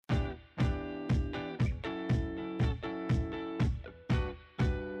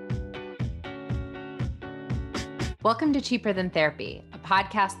Welcome to Cheaper Than Therapy, a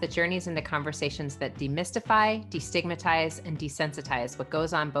podcast that journeys into conversations that demystify, destigmatize, and desensitize what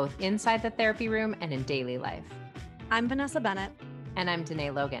goes on both inside the therapy room and in daily life. I'm Vanessa Bennett. And I'm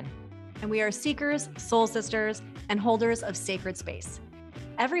Danae Logan. And we are seekers, soul sisters, and holders of sacred space.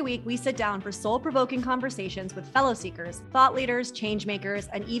 Every week, we sit down for soul-provoking conversations with fellow seekers, thought leaders, change makers,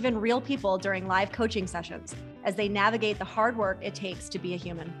 and even real people during live coaching sessions as they navigate the hard work it takes to be a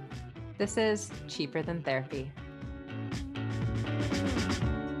human. This is Cheaper Than Therapy.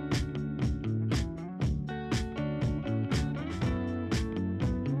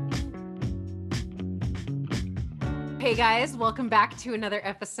 Hey guys, welcome back to another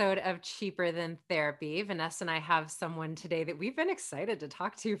episode of Cheaper Than Therapy. Vanessa and I have someone today that we've been excited to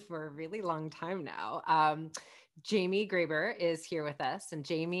talk to for a really long time now. Jamie Graber is here with us, and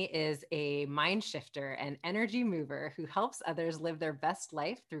Jamie is a mind shifter and energy mover who helps others live their best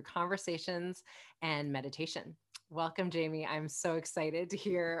life through conversations and meditation. Welcome, Jamie. I'm so excited to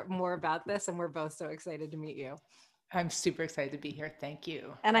hear more about this, and we're both so excited to meet you. I'm super excited to be here. Thank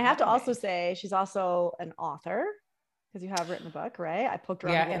you. And I have to also say, she's also an author. Because you have written a book, right? I poked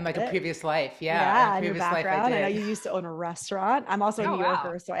around. Yeah, in like a previous life. Yeah, in your background. I know you used to own a restaurant. I'm also a New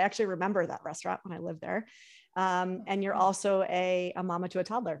Yorker, so I actually remember that restaurant when I lived there. And you're also a mama to a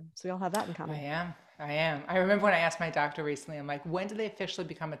toddler. So we all have that in common. I am. I remember when I asked my doctor recently, I'm like, when do they officially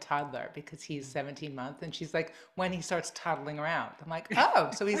become a toddler? Because he's 17 months. And she's like, when he starts toddling around. I'm like, oh,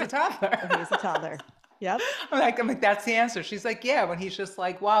 so he's a toddler. He's a toddler. Yep. I'm like, that's the answer. She's like, yeah, when he's just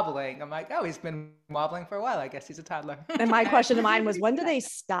like wobbling. I'm like, oh, he's been wobbling for a while. I guess he's a toddler. And my question to mine was, when do they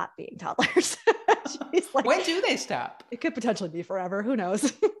stop being toddlers? She's like, when do they stop? It could potentially be forever. Who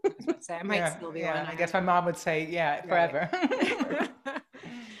knows? I might still be one. I guess my mom would say, forever.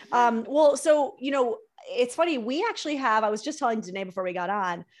 Well, so, it's funny. We actually have, I was just telling Danae before we got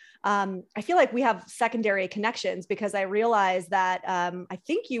on, I feel like we have secondary connections because I realized that I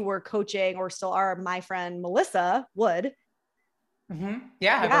think you were coaching or still are my friend, Melissa Wood.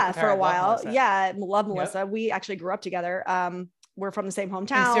 Mm-hmm. For a while. Love Melissa. Yep. We actually grew up together. We're from the same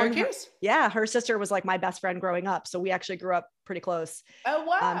hometown. In Syracuse? Her sister was like my best friend growing up. So we actually grew up pretty close. Oh,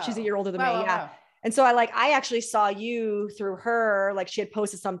 wow. She's a year older than me. Wow. And so I actually saw you through her, like she had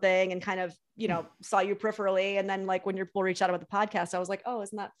posted something and kind of, saw you peripherally. And then like when your people reached out about the podcast, I was like, oh,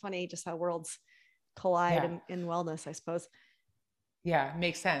 isn't that funny? Just how worlds collide in wellness, I suppose. Yeah.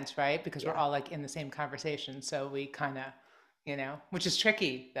 Makes sense. Right. Because we're all like in the same conversation. So we kind of, which is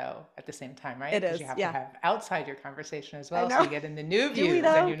tricky though, at the same time, right? It is. You have to have outside your conversation as well. So you get in the new views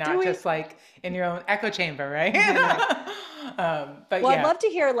and you're not just like in your own echo chamber, right? I'd love to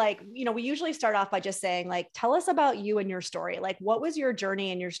hear, we usually start off by just saying, tell us about you and your story. Like, what was your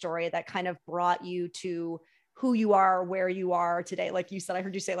journey and your story that kind of brought you to who you are, where you are today? Like you said, I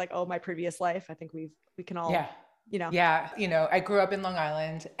heard you say oh, my previous life. I think we can all, I grew up in Long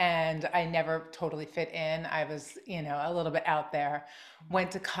Island and I never totally fit in. I was, a little bit out there,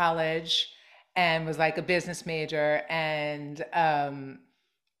 went to college and was like a business major and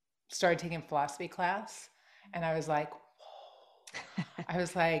started taking philosophy class. And I was like, I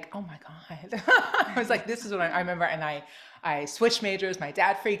was like, oh my God. I was like, this is what I remember. And I switched majors. My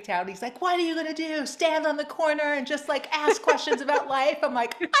dad freaked out. He's like, what are you going to do? Stand on the corner and just ask questions about life? I'm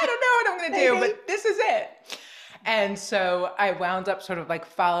like, I don't know what I'm going to do, but this is it. And so I wound up sort of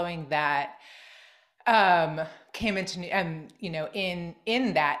following that, came into, and,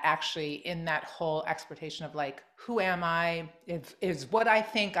 in that whole exploration of who am I? Is what I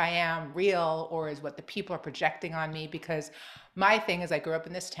think I am real, or is what the people are projecting on me? Because my thing is I grew up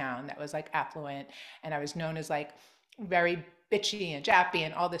in this town that was affluent and I was known as very bitchy and jappy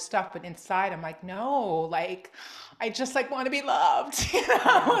and all this stuff. But inside I'm like, no, I just want to be loved,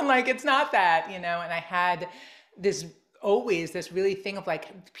 and it's not that, and I had this really thing of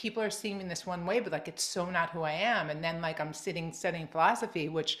people are seeing me in this one way, but it's so not who I am. And then I'm sitting studying philosophy,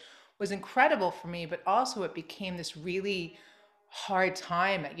 which was incredible for me, but also it became this really hard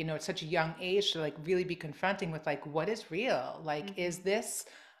time at, at such a young age to really be confronting with what is real? Is this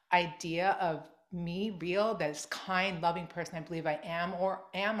idea of me real, this kind, loving person I believe I am, or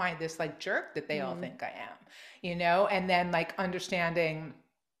am I this jerk that they all think I am, and then understanding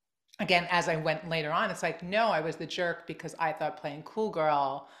again, as I went later on, it's no, I was the jerk because I thought playing cool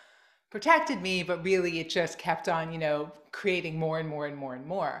girl protected me, but really it just kept on, creating more and more and more and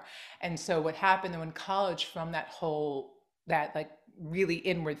more. And so what happened though in college from that really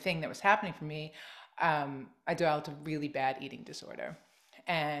inward thing that was happening for me, I developed a really bad eating disorder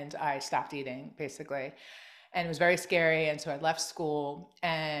and I stopped eating basically. And it was very scary. And so I left school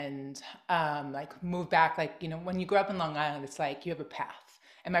and moved back. When you grow up in Long Island, it's you have a path.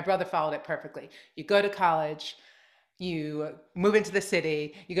 And my brother followed it perfectly. You go to college, you move into the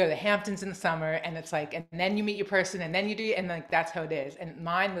city, you go to the Hamptons in the summer, and it's like, and then you meet your person, and then you do, and like that's how it is. And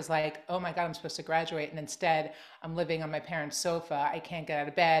mine was like, oh my God, I'm supposed to graduate, and instead I'm living on my parents' sofa. I can't get out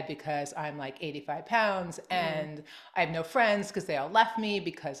of bed because I'm like 85 pounds, and I have no friends because they all left me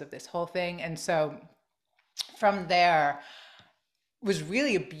because of this whole thing. And so from there was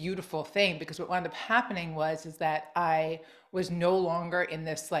really a beautiful thing, because what wound up happening was is that I was no longer in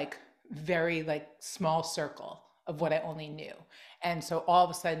this like very like small circle of what I only knew. And so all of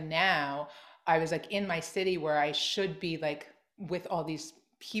a sudden now I was like in my city where I should be like with all these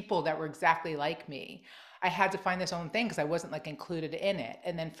people that were exactly like me. I had to find this own thing because I wasn't like included in it.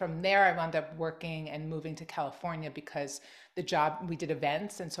 And then from there, I wound up working and moving to California because the job, we did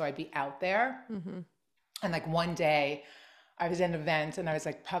events. And so I'd be out there. And like one day I was in an event and I was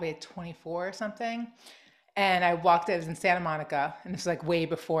like probably at 24 or something. And I walked, I was in Santa Monica, and this was like way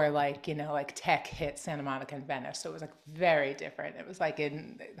before like, you know, like tech hit Santa Monica and Venice. So it was like very different. It was like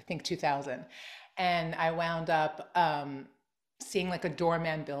in, I think 2000. And I wound up seeing like a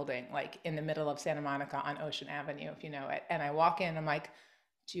doorman building, like in the middle of Santa Monica on Ocean Avenue, if you know it. And I walk in, I'm like,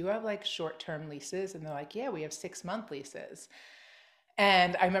 do you have like short-term leases? And they're like, yeah, we have 6-month leases.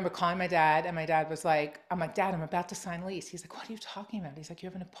 And I remember calling my dad, and my dad was like, I'm like, Dad, I'm about to sign a lease. He's like, what are you talking about? He's like, you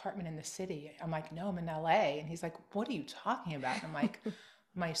have an apartment in the city. I'm like, no, I'm in LA. And he's like, what are you talking about? And I'm like,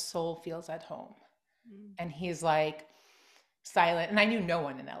 my soul feels at home. And he's like, silent. And I knew no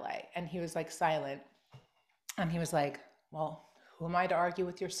one in LA. And he was like, silent. And he was like, well, who am I to argue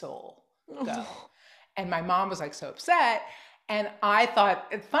with your soul? Go. And my mom was like so upset. And I thought,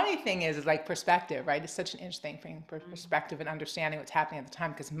 the funny thing is like perspective, right? It's such an interesting thing for perspective and understanding what's happening at the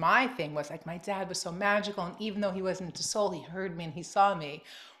time. Because my thing was like, my dad was so magical. And even though he wasn't into soul, he heard me and he saw me.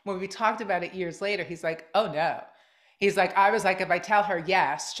 When we talked about it years later, he's like, oh no. He's like, I was like, if I tell her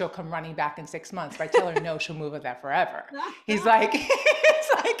yes, she'll come running back in 6 months. If I tell her no, she'll move with that forever. He's like,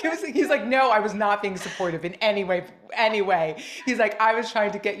 he's like, no, I was not being supportive in any way. He's like, I was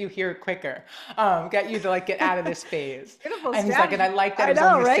trying to get you here quicker, get you to like get out of this phase. Beautiful and he's like, and I like that. I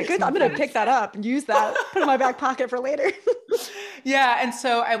know, right? Good. I'm going to pick that up and use that, put it in my back pocket for later. Yeah. And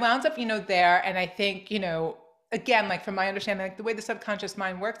so I wound up, there. And I think, again, like from my understanding, like the way the subconscious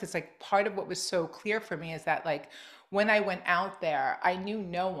mind works, it's like part of what was so clear for me is that like, when I went out there, I knew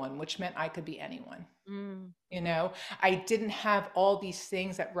no one, which meant I could be anyone. I didn't have all these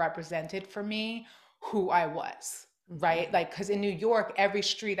things that represented for me who I was, right? Like, because in New York, every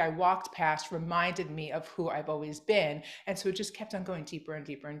street I walked past reminded me of who I've always been. And so it just kept on going deeper and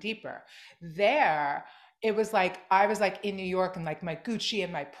deeper and deeper. There, it was like, I was like in New York and like my Gucci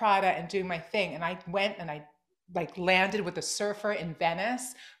and my Prada and doing my thing. And I went and I like landed with a surfer in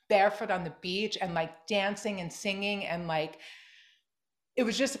Venice, barefoot on the beach and like dancing and singing. And like, it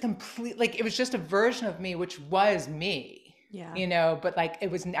was just it was just a version of me, which was me, but like,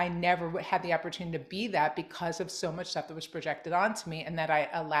 I never had the opportunity to be that because of so much stuff that was projected onto me and that I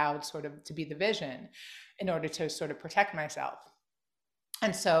allowed sort of to be the vision in order to sort of protect myself.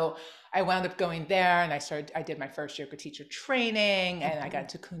 And so I wound up going there and I did my first yoga teacher training and I got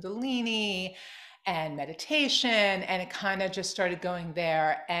into Kundalini and meditation, and it kind of just started going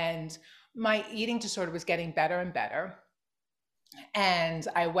there. And my eating disorder was getting better and better. And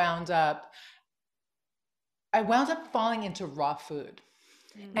I wound up falling into raw food.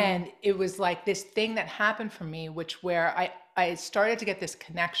 And it was like this thing that happened for me, where I started to get this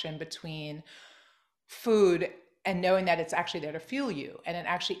connection between food and knowing that it's actually there to fuel you. And it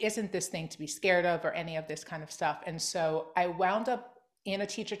actually isn't this thing to be scared of or any of this kind of stuff. And so I wound up in a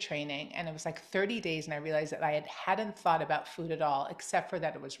teacher training, and it was like 30 days. And I realized that I hadn't thought about food at all, except for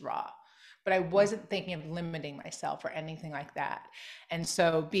that it was raw, but I wasn't thinking of limiting myself or anything like that. And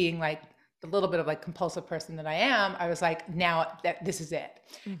so being like the little bit of like compulsive person that I am, I was like, now that this is it.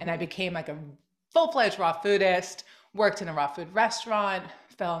 And I became like a full-fledged raw foodist, worked in a raw food restaurant,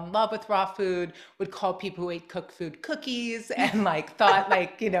 fell in love with raw food, would call people who ate cooked food cookies, and like thought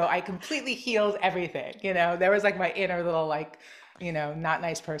like, I completely healed everything. There was like my inner little like, not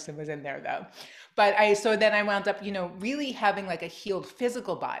nice person was in there though. But so then I wound up, really having like a healed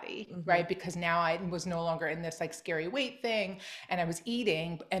physical body, right? Because now I was no longer in this like scary weight thing, and I was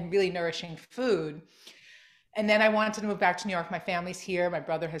eating and really nourishing food. And then I wanted to move back to New York. My family's here. My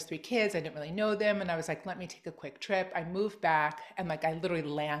brother has 3 kids. I didn't really know them. And I was like, let me take a quick trip. I moved back and like, I literally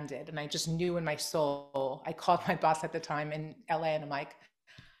landed, and I just knew in my soul, I called my boss at the time in LA and I'm like,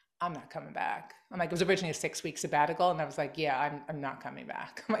 I'm not coming back. I'm like, it was originally a 6-week sabbatical. And I was like, yeah, I'm not coming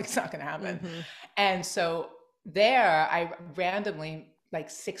back. I'm like, it's not going to happen. And so there I randomly, like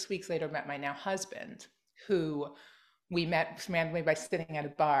 6 weeks later, met my now husband, who we met randomly by sitting at a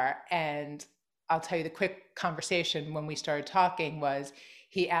bar. And I'll tell you the quick conversation when we started talking was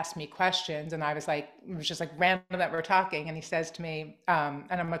he asked me questions and I was like, it was just like random that we're talking. And he says to me, and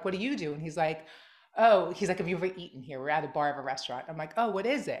I'm like, what do you do? And he's like, oh, he's like, have you ever eaten here? We're at a bar of a restaurant. I'm like, oh, what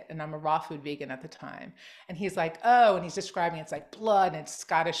is it? And I'm a raw food vegan at the time. And he's like, oh, and he's describing it's like blood and it's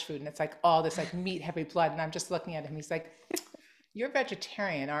Scottish food and it's like all this like meat, heavy blood. And I'm just looking at him. He's like, you're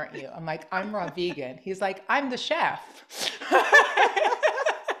vegetarian, aren't you? I'm like, I'm raw vegan. He's like, I'm the chef.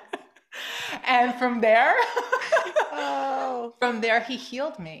 And from there, from there, he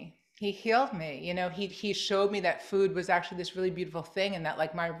healed me. He healed me. You know, he showed me that food was actually this really beautiful thing, and that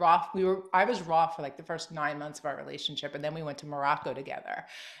like I was raw for like the first 9 months of our relationship, and then we went to Morocco together,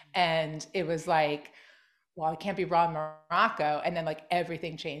 and it was like, well, I can't be raw in Morocco, and then like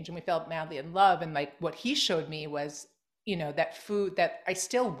everything changed, and we fell madly in love, and like what he showed me was, you know, that food, that I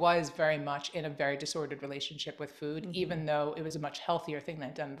still was very much in a very disordered relationship with food, even though it was a much healthier thing than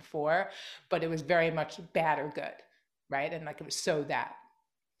I'd done before, but it was very much bad or good, right? And like it was so that.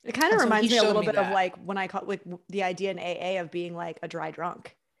 It kind of And so reminds he me a showed little me bit of that. like when I caught like the idea in AA of being like a dry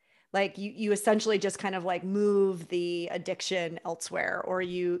drunk. Like you essentially just kind of like move the addiction elsewhere, or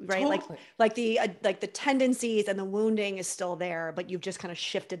you, right? Totally. Like the tendencies and the wounding is still there, but you've just kind of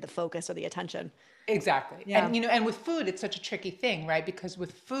shifted the focus or the attention. Exactly. Yeah. And, you know, and with food, it's such a tricky thing, right? Because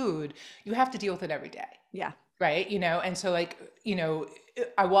with food, you have to deal with it every day. Yeah. Right. You know, and so like, you know,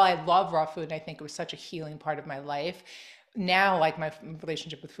 while I love raw food, and I think it was such a healing part of my life, now like my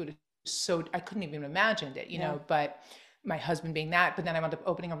relationship with food is so, I couldn't even imagine it, you know, but my husband being that, but then I wound up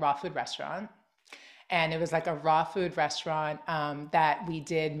opening a raw food restaurant. And it was like a raw food restaurant that we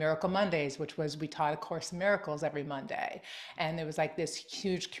did Miracle Mondays, which was we taught a course in miracles every Monday. And it was like this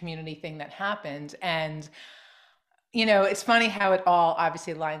huge community thing that happened. And, you know, it's funny how it all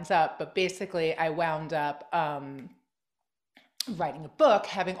obviously lines up, but basically I wound up writing a book,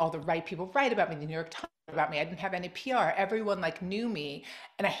 having all the right people write about me, the New York Times about me. I didn't have any PR. Everyone like knew me,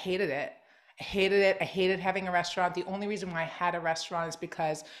 and I hated it. I hated it. I hated having a restaurant. The only reason why I had a restaurant is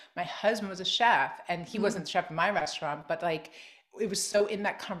because my husband was a chef, and he wasn't the chef in my restaurant, but like it was so in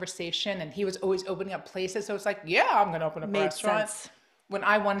that conversation, and he was always opening up places. So it's like, yeah, I'm going to open up a Made restaurant. sense. When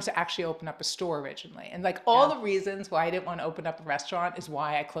I wanted to actually open up a store originally. And like all the reasons why I didn't want to open up a restaurant is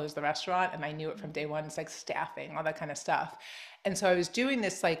why I closed the restaurant. And I knew it from day one. It's like staffing, all that kind of stuff. And so I was doing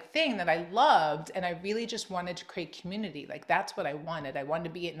this like thing that I loved, and I really just wanted to create community. Like that's what I wanted. I wanted to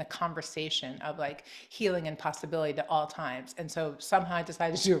be in the conversation of like healing and possibility at all times. And so somehow I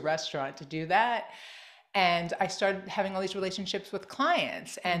decided to do a restaurant to do that. And I started having all these relationships with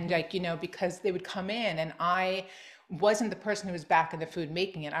clients, and like, you know, because they would come in and I wasn't the person who was back in the food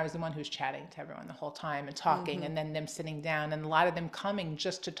making it. I was the one who was chatting to everyone the whole time and talking, and then them sitting down, and a lot of them coming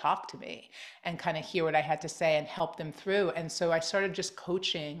just to talk to me and kind of hear what I had to say and help them through. And so I started just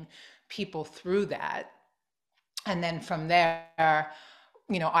coaching people through that. And then from there,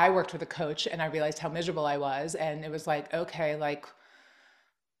 you know, I worked with a coach, and I realized how miserable I was. And it was like, okay, like,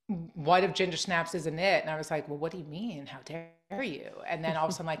 what if ginger snaps isn't it? And I was like, well, what do you mean? How dare you? And then all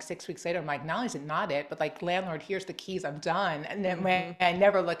of a sudden, like 6 weeks later, I'm like, not only is it not it, but like, landlord, here's the keys, I'm done. And then I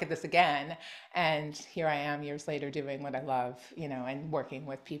never look at this again. And here I am years later doing what I love, you know, and working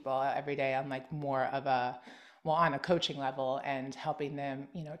with people every day on like more of a, well, on a coaching level, and helping them,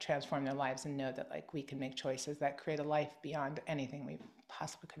 you know, transform their lives and know that like we can make choices that create a life beyond anything we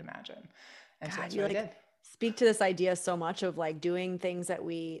possibly could imagine. And so God, that's you what I like did. speak to this idea so much of like doing things that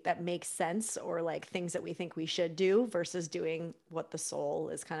make sense, or like things that we think we should do versus doing what the soul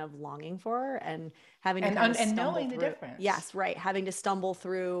is kind of longing for, and having to And, kind of and stumble knowing the through. difference. Yes, right. Having to stumble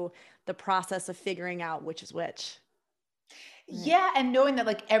through the process of figuring out which is which. Right. Yeah, and knowing that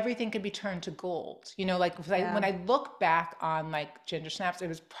like everything could be turned to gold. You know, like when I look back on like Ginger Snaps, it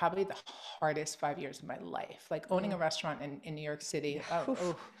was probably the hardest 5 years of my life. Like owning a restaurant in New York City.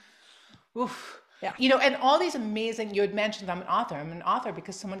 Oof. Yeah. You know, and all these amazing, you had mentioned I'm an author. I'm an author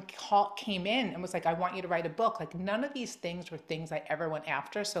because someone came in and was like, I want you to write a book. Like none of these things were things I ever went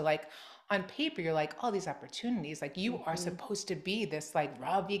after. So like on paper, you're like, all these opportunities, like you are supposed to be this like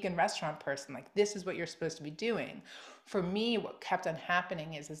raw vegan restaurant person. Like this is what you're supposed to be doing. For me, what kept on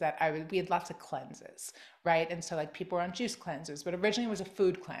happening is that we had lots of cleanses, right? And so like people were on juice cleanses, but originally it was a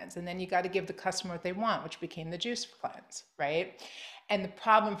food cleanse. And then you got to give the customer what they want, which became the juice cleanse, right? And the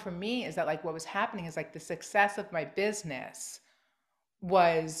problem for me is that like what was happening is like the success of my business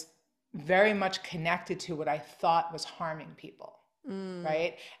was very much connected to what I thought was harming people,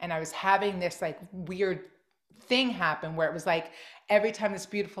 right? And I was having this like weird thing happen where it was like every time this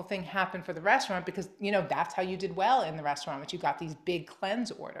beautiful thing happened for the restaurant, because you know that's how you did well in the restaurant, which you got these big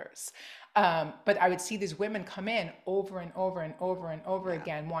cleanse orders. But I would see these women come in over and over and over and over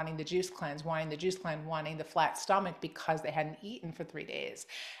again, wanting the juice cleanse, wanting the flat stomach because they hadn't eaten for 3 days.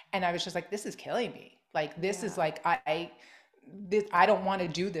 And I was just like, this is killing me. Like, this is like, I don't want to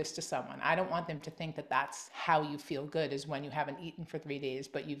do this to someone. I don't want them to think that that's how you feel good, is when you haven't eaten for 3 days,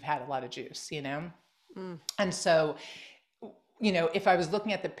 but you've had a lot of juice, you know? And so, you know, if I was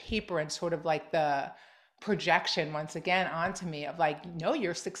looking at the paper and sort of like the projection once again onto me of like, no,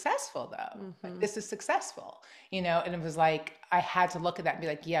 you're successful though. Like, this is successful, you know? And it was like, I had to look at that and be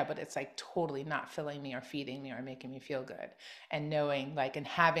like, yeah, but it's like totally not filling me or feeding me or making me feel good. And knowing like, and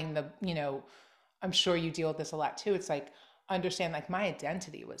having the, you know, I'm sure you deal with this a lot too. It's like, understand like my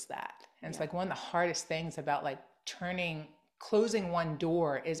identity was that. And it's like one of the hardest things about like closing one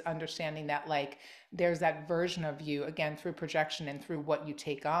door is understanding that like there's that version of you, again, through projection and through what you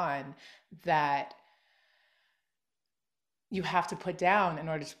take on, that you have to put down in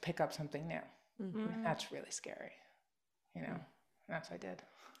order to pick up something new. And that's really scary, you know. And that's what I did.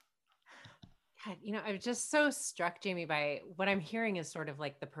 God, you know, I'm just so struck, Jamie, by what I'm hearing is sort of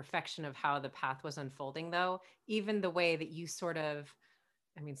like the perfection of how the path was unfolding, though. Even the way that you sort of,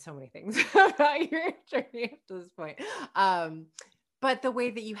 I mean, so many things about your journey up to this point. But the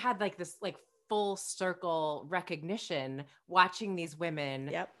way that you had like this, like full circle recognition, watching these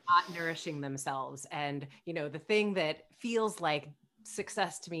women not nourishing themselves. And, you know, the thing that feels like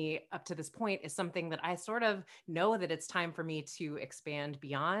success to me up to this point is something that I sort of know that it's time for me to expand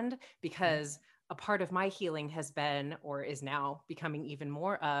beyond, because a part of my healing has been, or is now becoming even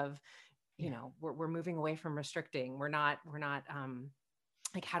more of, you know, we're moving away from restricting. We're not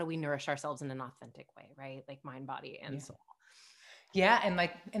like, how do we nourish ourselves in an authentic way, right? Like mind, body, and soul. Yeah. And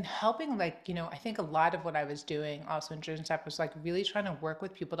like, in helping, like, you know, I think a lot of what I was doing also in Ginger Snap was like really trying to work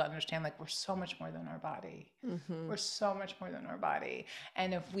with people to understand, like, we're so much more than our body. We're so much more than our body.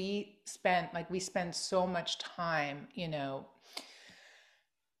 And if we spend so much time, you know,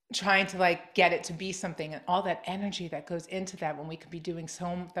 trying to like get it to be something, and all that energy that goes into that, when we could be doing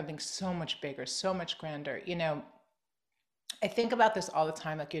something so much bigger, so much grander, you know. I think about this all the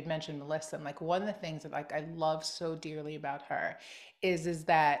time, like you had mentioned Melissa, and like one of the things that like I love so dearly about her is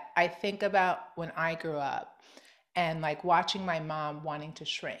that I think about when I grew up and like watching my mom wanting to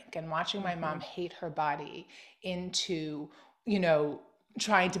shrink and watching my mom hate her body into, you know,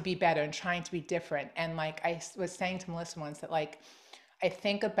 trying to be better and trying to be different. And like I was saying to Melissa once that like I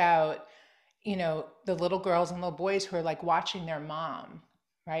think about, you know, the little girls and little boys who are like watching their mom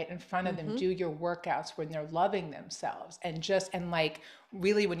right in front of them do your workouts when they're loving themselves, and like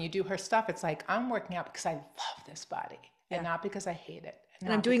really when you do her stuff, it's like, I'm working out because I love this body and not because I hate it.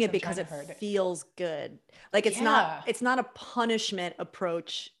 And I'm doing it because it feels good. Like it's not a punishment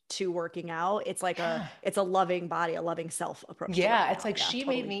approach to working out. It's like it's a loving body, a loving self approach. Yeah. It's like she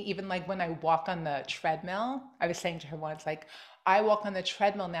made me, even like when I walk on the treadmill, I was saying to her once, like, I walk on the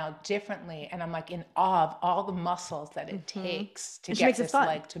treadmill now differently, and I'm like in awe of all the muscles that it takes to get this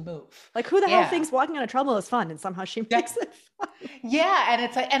leg to move. Like, who the hell thinks walking on a treadmill is fun? And somehow she makes it fun. Yeah, and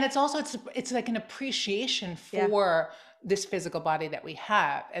it's like, and it's also it's like an appreciation for this physical body that we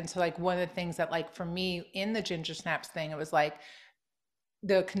have. And so like one of the things that like for me in the Ginger Snaps thing, it was like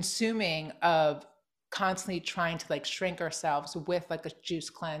the consuming of constantly trying to like shrink ourselves with like a juice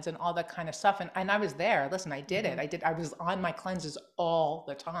cleanse and all that kind of stuff. And I was there. Listen, I did it. I was on my cleanses all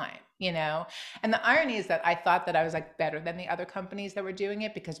the time, you know? And the irony is that I thought that I was like better than the other companies that were doing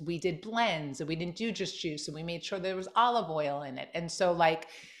it, because we did blends and we didn't do just juice, and we made sure there was olive oil in it. And so like,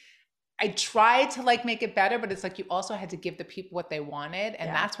 I tried to like make it better, but it's like you also had to give the people what they wanted. And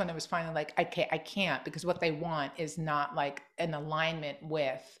that's when it was finally like, I can't, because what they want is not like in alignment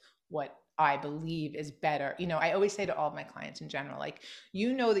with what I believe is better. You know, I always say to all of my clients in general, like,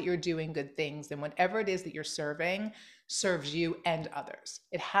 you know that you're doing good things, and whatever it is that you're serving serves you and others.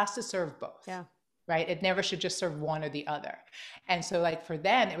 It has to serve both. Yeah. Right? It never should just serve one or the other. And so like for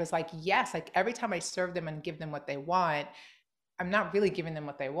them, it was like, yes, like every time I serve them and give them what they want, I'm not really giving them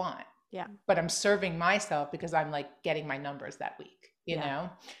what they want. Yeah. But I'm serving myself because I'm like getting my numbers that week, you know?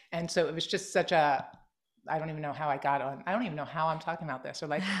 And so it was just such a, I don't even know how I got on. I don't even know how I'm talking about this, or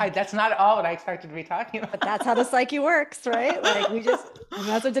like, that's not at all what I expected to be talking about. But that's how the psyche works, right? Like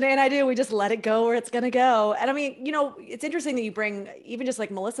that's what Danae and I do. We just let it go where it's going to go. And I mean, you know, it's interesting that you bring even just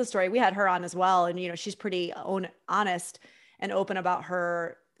like Melissa's story. We had her on as well. And, you know, she's pretty honest and open about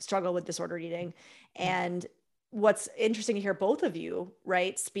her struggle with disordered eating. And what's interesting to hear both of you,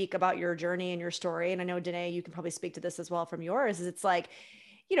 right, speak about your journey and your story. And I know, Danae, you can probably speak to this as well from yours, is it's like,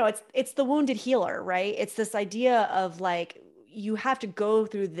 you know, it's the wounded healer, right? It's this idea of like, you have to go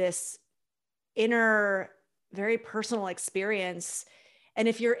through this inner, very personal experience And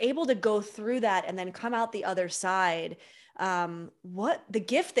if you're able to go through that and then come out the other side, what the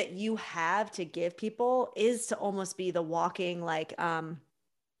gift that you have to give people is to almost be the walking, like,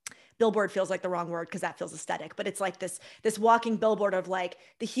 billboard feels like the wrong word because that feels aesthetic, but it's like this walking billboard of like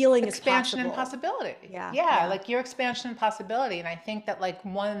the healing expansion is and possible. possibility. Yeah, like your expansion and possibility. And I think that like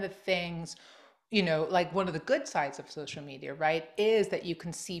one of the things, you know, like one of the good sides of social media, right, is that you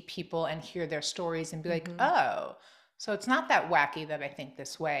can see people and hear their stories and be like, oh, so it's not that wacky that I think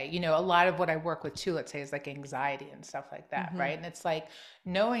this way. You know, a lot of what I work with too, let's say, is like anxiety and stuff like that, right? And it's like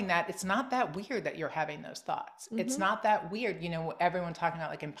knowing that it's not that weird that you're having those thoughts. It's not that weird, you know, everyone talking about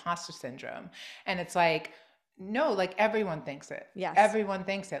like imposter syndrome. And it's like, no, like everyone thinks it. Yes. Everyone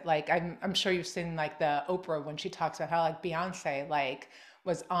thinks it. Like I'm sure you've seen like the Oprah when she talks about how like Beyonce like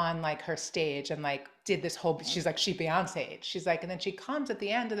was on like her stage and like did this whole, she's like, she Beyonce'd. She's like, and then she comes at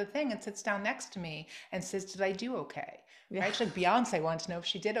the end of the thing and sits down next to me and says, did I do okay? Yeah. Right? She's like, Beyonce wants to know if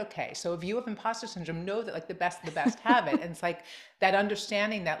she did okay. So if you have imposter syndrome, know that like the best of the best have it. And it's like that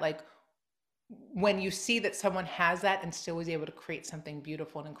understanding that like, when you see that someone has that and still was able to create something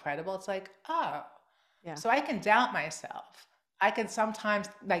beautiful and incredible, it's like, oh, yeah. So I can doubt myself. I can sometimes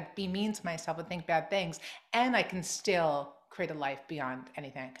like be mean to myself and think bad things, and I can still create a life beyond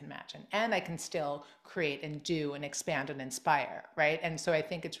anything I can imagine. And I can still create and do and expand and inspire, right? And so I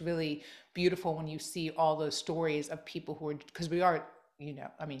think it's really beautiful when you see all those stories of people who are, because we are, you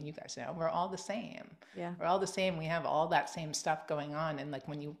know, I mean, you guys know, we're all the same. Yeah. We're all the same. We have all that same stuff going on. And like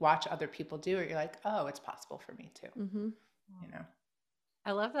when you watch other people do it, you're like, oh, it's possible for me too. You know?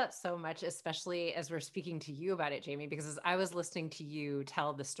 I love that so much, especially as we're speaking to you about it, Jamie, because as I was listening to you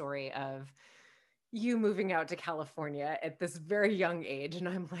tell the story of you moving out to California at this very young age. And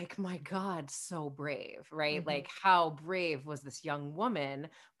I'm like, my God, so brave, right? Like how brave was this young woman,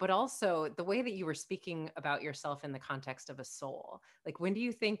 but also the way that you were speaking about yourself in the context of a soul. Like, when do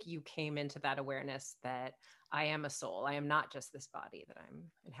you think you came into that awareness that I am a soul? I am not just this body that I'm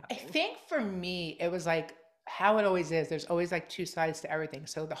inhabiting. I think for me, it was like, how it always is, there's always like two sides to everything.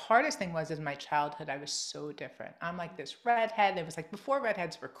 So the hardest thing was in my childhood, I was so different. I'm like this redhead. It was like before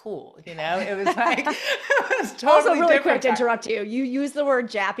redheads were cool, you know, it was like, it was totally also really different. quick to interrupt you. You used the word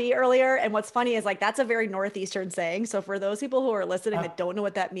jappy earlier. And what's funny is like, that's a very Northeastern saying. So for those people who are listening that don't know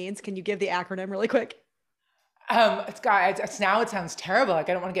what that means, can you give the acronym really quick? It's now it sounds terrible. Like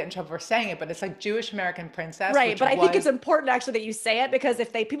I don't want to get in trouble for saying it, but it's like Jewish American princess. Right. But I think it's important actually that you say it, because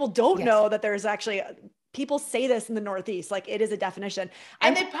if people don't know that there's actually people say this in the Northeast, like it is a definition.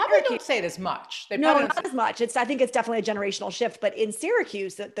 And they probably don't say it as much. Not as much. I think it's definitely a generational shift, but in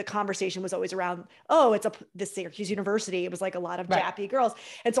Syracuse, the conversation was always around, oh, it's the Syracuse University. It was like a lot of jappy girls.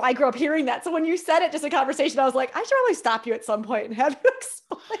 And so I grew up hearing that. So when you said it, just a conversation, I was like, I should probably stop you at some point and have you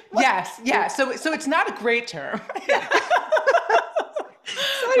explain. Yes. Yeah. So it's not a great term.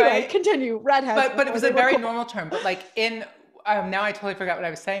 So anyway, continue. Redhead. But it was a very normal term. But like now I totally forgot what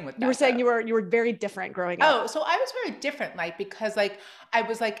I was saying with that. You were saying you were very different growing up. Oh, so I was very different, like, because like I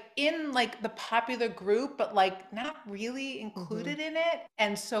was like in like the popular group, but like not really included in it.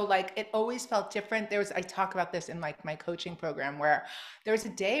 And so like it always felt different. I talk about this in like my coaching program, where there was a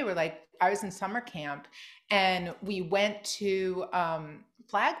day where like I was in summer camp and we went to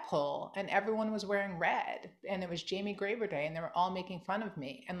flagpole and everyone was wearing red and it was Jamie Graber Day and they were all making fun of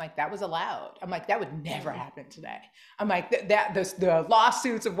me, and like that was allowed. I'm like, that would never happen today. I'm like the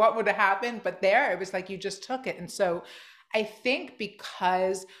lawsuits of what would have happened, but there it was like you just took it. And so I think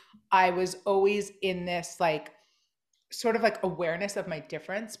because I was always in this like sort of like awareness of my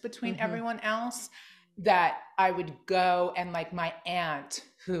difference between everyone else, that I would go and like my aunt,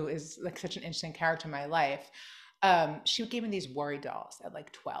 who is like such an interesting character in my life, she would give me these worry dolls at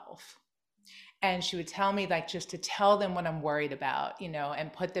like 12. And she would tell me like just to tell them what I'm worried about, you know,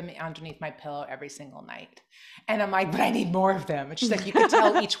 and put them underneath my pillow every single night. And I'm like, but I need more of them. And she's like, you could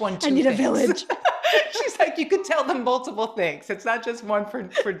tell each one two things. I need a village. She's like, you could tell them multiple things. It's not just one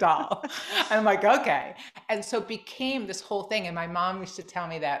for doll. And I'm like, okay. And so it became this whole thing. And my mom used to tell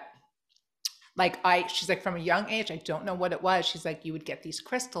me that like she's like, from a young age, I don't know what it was. She's like, you would get these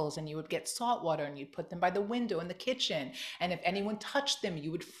crystals and you would get salt water and you'd put them by the window in the kitchen. And if anyone touched them,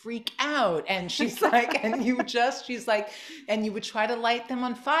 you would freak out. And she's like, and she's like, and you would try to light them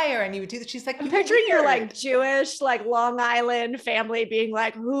on fire and you would do that. She's like, I'm picturing your like Jewish, like Long Island family being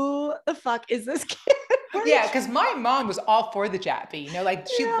like, who the fuck is this kid? Yeah, because my mom was all for the jappy, you know, like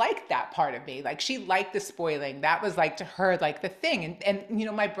she liked that part of me. Like she liked the spoiling. That was like to her, like the thing. And you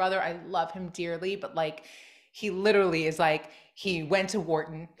know, my brother, I love him dearly, but like he literally is like, He went to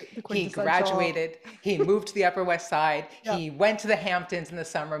Wharton, The he quintessential. graduated, he moved to the Upper West Side, Yep. he went to the Hamptons in the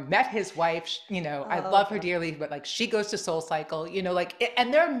summer, met his wife, you know, I love her dearly, but like she goes to Soul Cycle, you know, like,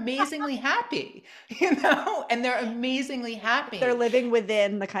 and they're amazingly happy, you know, and they're amazingly happy. They're living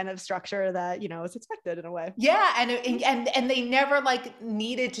within the kind of structure that, you know, is expected in a way. Yeah, and they never like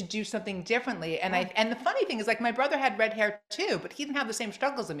needed to do something differently. And and the funny thing is, like, my brother had red hair too, but he didn't have the same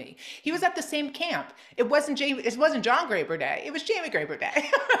struggles as me. He was at the same camp. It wasn't John Graber Day. It was Jamie Graber Day,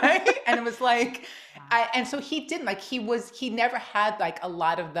 right? And it was like, and so he didn't like he never had like a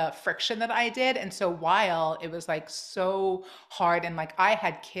lot of the friction that I did. And so while it was like so hard, and like I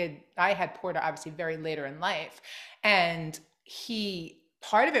had Porter obviously very later in life, and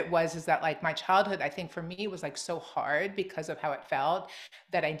part of it is that like my childhood, I think for me was like so hard because of how it felt,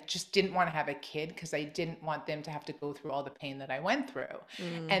 that I just didn't want to have a kid because I didn't want them to have to go through all the pain that I went through.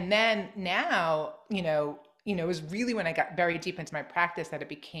 And then now, you know, it was really when I got very deep into my practice that it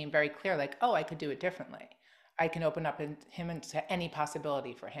became very clear, like, oh, I could do it differently. I can open up him into any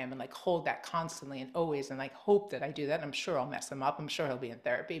possibility for him, and like hold that constantly and always, and like hope that I do that. And I'm sure I'll mess him up. I'm sure he'll be in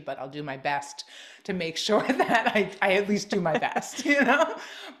therapy, but I'll do my best to make sure that I at least do my best, you know?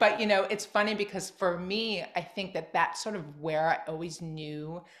 But, you know, it's funny because for me, I think that that's sort of where I always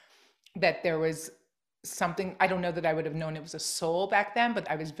knew that there was something. I don't know that I would have known it was a soul back then, but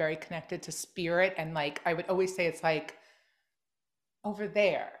I was very connected to spirit. And like, I would always say, it's like over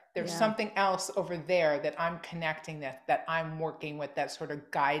there. There's something else over there that I'm connecting, that I'm working with, that sort of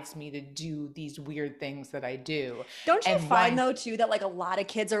guides me to do these weird things that I do. Don't you find though too that like a lot of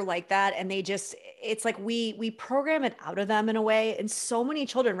kids are like that, and it's like we program it out of them in a way, and so many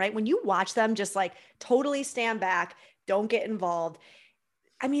children, right? When you watch them just like totally stand back, don't get involved.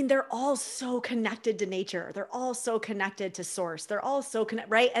 I mean, they're all so connected to nature. They're all so connected to source. They're all so connected,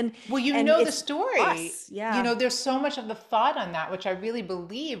 right? And well, you know the story. Yeah. You know, there's so much of the thought on that, which I really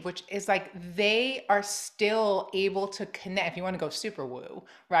believe, which is like they are still able to connect. If you want to go super woo,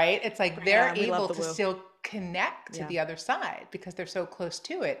 right? It's like they're able to still connect to the other side because they're so close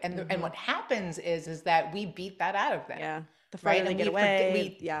to it. And and what happens is that we beat that out of them. Yeah. The farther they get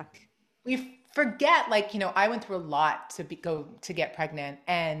away. We forget, like, you know, I went through a lot to get pregnant,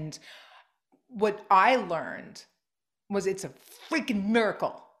 and what I learned was it's a freaking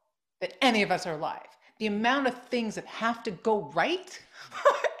miracle that any of us are alive. The amount of things that have to go right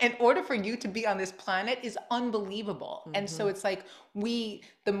in order for you to be on this planet is unbelievable. And so it's like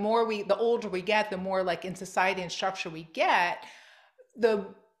the older we get, the more like in society and structure we get, the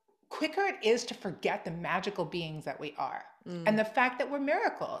quicker it is to forget the magical beings that we are. And the fact that we're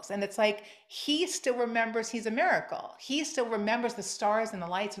miracles. And it's like, he still remembers he's a miracle. He still remembers the stars and the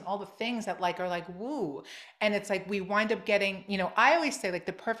lights and all the things that like are like, woo. And it's like, we wind up getting, you know, I always say like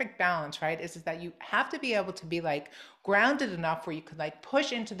the perfect balance, right? Is that you have to be able to be like grounded enough where you could like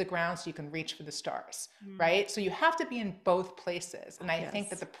push into the ground so you can reach for the stars, right? So you have to be in both places. And I think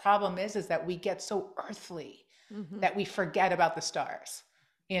that the problem is that we get so earthly that we forget about the stars.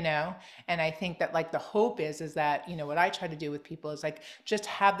 You know, and I think that like the hope is that, you know, what I try to do with people is like just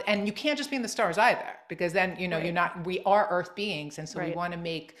have, and you can't just be in the stars either, because then, you know, we are earth beings. And so we want to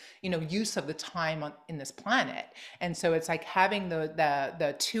make, you know, use of the time in this planet. And so it's like having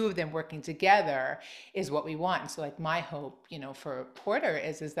the two of them working together is what we want. And so like my hope, you know, for Porter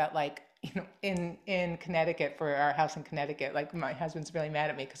is that like, you know, in Connecticut, for our house in Connecticut, like my husband's really mad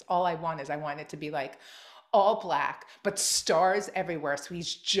at me because all I want it to be like all black, but stars everywhere. So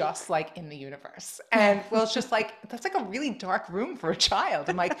he's just like in the universe. And well, it's just like, that's like a really dark room for a child.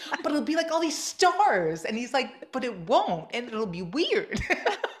 I'm like, but it'll be like all these stars. And he's like, but it won't. And it'll be weird.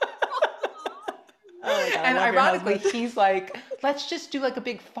 Oh God, and ironically, he's like, let's just do like a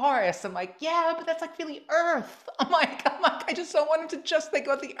big forest. I'm like, yeah, but that's like really Earth. I'm like, I just don't want him to just think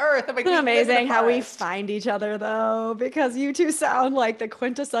about the Earth. I'm like, it's amazing how we find each other though, because you two sound like the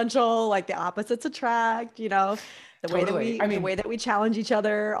quintessential, like the opposites attract, you know, the way that we challenge each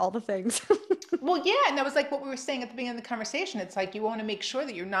other, all the things. Well, yeah. And that was like what we were saying at the beginning of the conversation. It's like, you want to make sure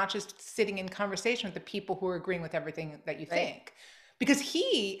that you're not just sitting in conversation with the people who are agreeing with everything that you think. Because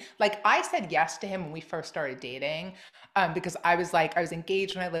I said yes to him when we first started dating, because I was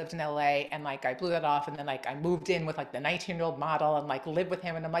engaged when I lived in LA, and like I blew that off, and then like I moved in with like the 19-year-old model and like lived with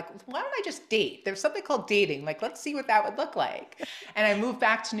him, and I'm like, why don't I just date? There's something called dating. Like, let's see what that would look like. And I moved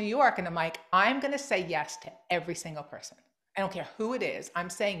back to New York, and I'm like, I'm gonna say yes to every single person. I don't care who it is. I'm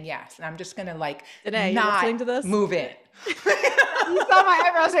saying yes, and I'm just gonna like not move in. You saw my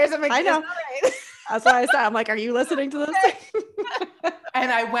eyebrows raise. I'm like, I know. That's why I said, I'm like, are you listening to this?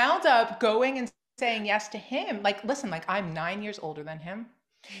 And I wound up going and saying yes to him. Like, listen, like I'm 9 years older than him.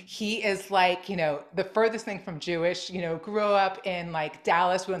 He is like, the furthest thing from Jewish, grew up in like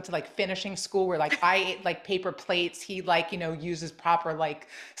Dallas. We went to like finishing school where like I ate like paper plates. He like, uses proper like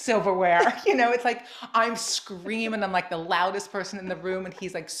silverware. It's like I'm screaming. I'm like the loudest person in the room and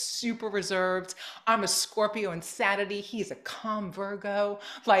he's like super reserved. I'm a Scorpio insanity. He's a calm Virgo.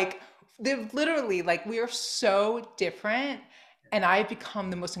 Like they're literally like we are so different. And I've become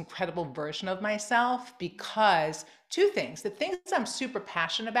the most incredible version of myself because two things. The things I'm super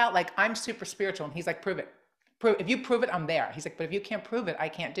passionate about, like I'm super spiritual, and he's like, prove it. If you prove it, I'm there. He's like, but if you can't prove it, I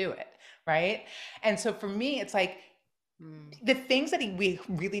can't do it. Right. And so for me, it's like the things that we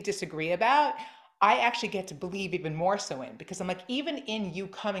really disagree about, I actually get to believe even more so in because I'm like, even in you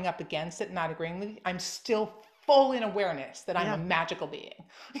coming up against it, not agreeing with you, I'm still full in awareness that I'm a magical being,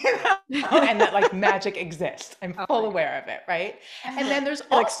 and that like magic exists. I'm full aware of it, right? And then there's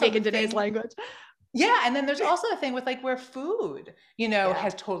also like speaking today's language. Yeah, and then there's also a thing with like where food,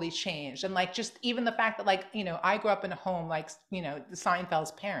 has totally changed, and like just even the fact that like I grew up in a home like the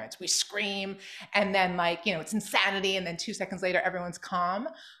Seinfeld's parents, we scream, and then like it's insanity, and then 2 seconds later everyone's calm,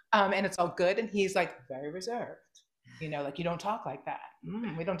 and it's all good, and he's like very reserved, like you don't talk like that,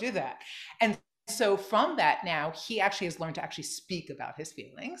 we don't do that, and so from that now he actually has learned to actually speak about his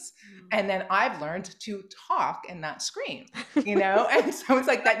feelings, and then I've learned to talk and not scream, and so it's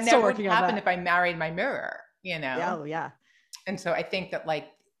like that never would happen if I married my mirror, Yeah, oh, yeah. And so I think that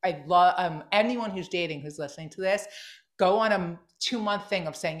like I love anyone who's dating who's listening to this, go on a 2-month thing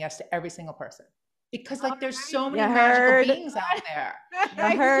of saying yes to every single person because like there's so many magical beings out there.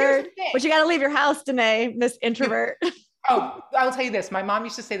 I heard, but you got to leave your house, Danae, Miss Introvert. Oh, I'll tell you this. My mom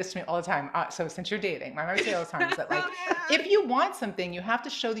used to say this to me all the time. So since you're dating, my mom used to say all the time is that like, if you want something, you have to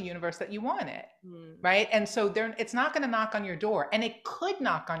show the universe that you want it, right? And so it's not going to knock on your door, and it could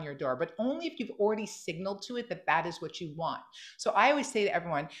knock on your door, but only if you've already signaled to it that that is what you want. So I always say to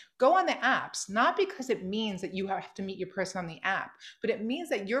everyone, go on the apps, not because it means that you have to meet your person on the app, but it means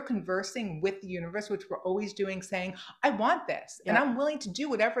that you're conversing with the universe, which we're always doing, saying, I want this, and I'm willing to do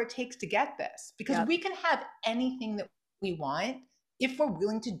whatever it takes to get this, because we can have anything that we want if we're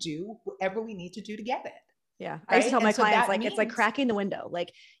willing to do whatever we need to do to get it. Yeah. Right? I used to tell my clients, like, it's like cracking the window.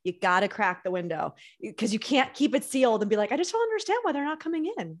 Like you got to crack the window because you can't keep it sealed and be like, I just don't understand why they're not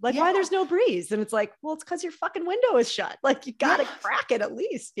coming in. Like why there's no breeze. And it's like, well, it's because your fucking window is shut. Like you got to crack it at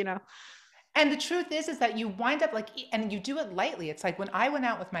least, And the truth is that you wind up like, and you do it lightly. It's like when I went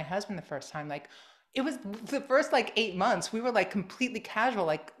out with my husband the first time, like it was the first like 8 months, we were like completely casual,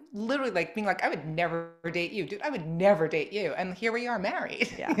 like literally like being like, I would never date you, dude. I would never date you. And here we are married,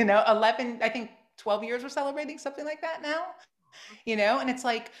 11, I think 12 years we're celebrating, something like that now, and it's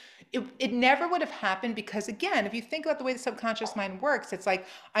like, it never would have happened because again, if you think about the way the subconscious mind works, it's like,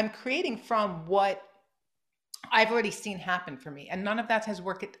 I'm creating from what I've already seen happen for me, and none of that has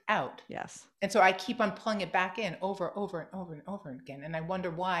worked out. Yes. And so I keep on pulling it back in over and over and over again. And I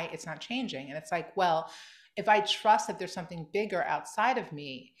wonder why it's not changing. And it's like, well, if I trust that there's something bigger outside of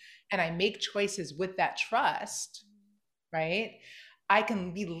me and I make choices with that trust, right, I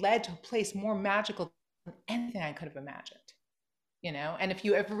can be led to a place more magical than anything I could have imagined. And if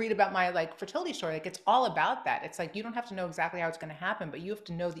you ever read about my like fertility story, like it's all about that. It's like, you don't have to know exactly how it's going to happen, but you have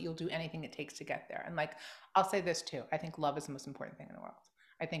to know that you'll do anything it takes to get there. And like, I'll say this too. I think love is the most important thing in the world.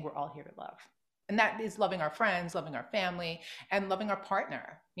 I think we're all here to love. And that is loving our friends, loving our family, and loving our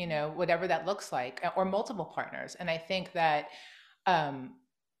partner, whatever that looks like, or multiple partners. And I think that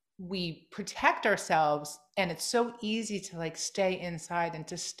we protect ourselves, and it's so easy to like stay inside and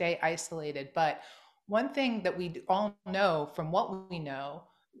to stay isolated. But one thing that we all know from what we know,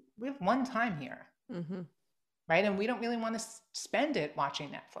 we have one time here, right? And we don't really want to spend it watching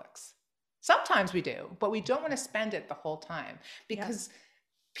Netflix. Sometimes we do, but we don't want to spend it the whole time because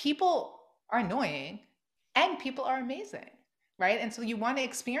people are annoying and people are amazing, right? And so you want to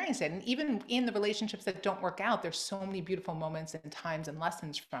experience it. And even in the relationships that don't work out, there's so many beautiful moments and times and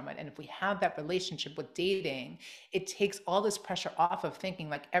lessons from it. And if we have that relationship with dating, it takes all this pressure off of thinking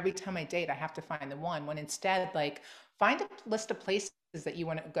like every time I date, I have to find the one, when instead like find a list of places that you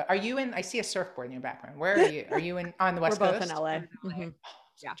want to go. Are you in, I see a surfboard in your background. Where are you? Are you on the West Coast? We're both in LA. Oh, I'm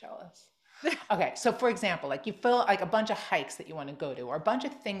so jealous. Okay. So for example, like you feel like a bunch of hikes that you want to go to, or a bunch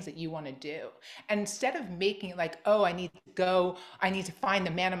of things that you want to do. And instead of making it like, oh, I need to find the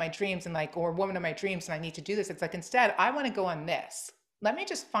man of my dreams and like, or woman of my dreams, and I need to do this. It's like, instead, I want to go on this. Let me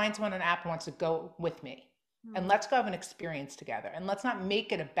just find someone on an app who wants to go with me. And let's go have an experience together. And let's not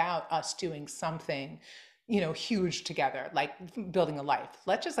make it about us doing something, huge together, like building a life.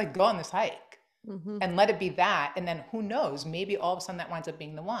 Let's just like go on this hike and let it be that. And then who knows, maybe all of a sudden that winds up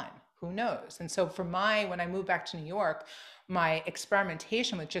being the one. Who knows? And so when I moved back to New York, my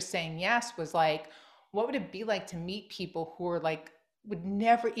experimentation with just saying yes was like, what would it be like to meet people who are like, would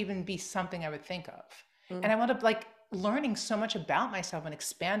never even be something I would think of? And I wound up like learning so much about myself and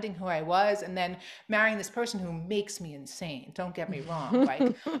expanding who I was, and then marrying this person who makes me insane. Don't get me wrong.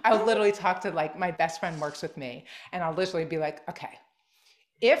 Like, I would literally talk to, like, my best friend works with me, and I'll literally be like, okay,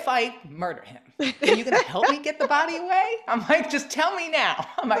 if I murder him, are you going to help me get the body away? I'm like, just tell me now.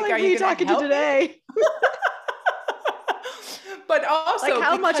 I'm like, are you going to help me today? But also, like,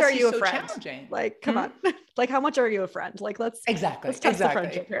 how much are you a so friend? Challenging. Like, come on. Like, how much are you a friend? Like, let's test the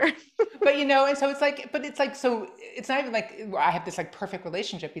friendship here. But and so it's like, so it's not even like I have this like perfect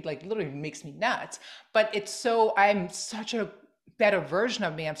relationship. He like literally makes me nuts. But I'm such a better version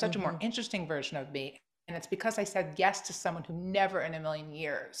of me. I'm such a more interesting version of me. And it's because I said yes to someone who never in a million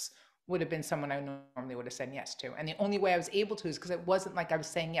years would have been someone I normally would have said yes to. And the only way I was able to is because it wasn't like I was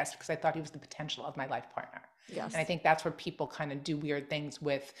saying yes because I thought he was the potential of my life partner. Yes. And I think that's where people kind of do weird things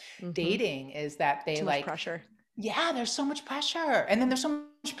with dating, is that they Too much pressure. Yeah, there's so much pressure. And then there's so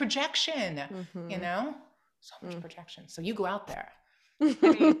much projection, so much projection. So you go out there. I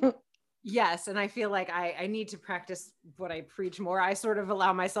mean, yes. And I feel like I need to practice what I preach more. I sort of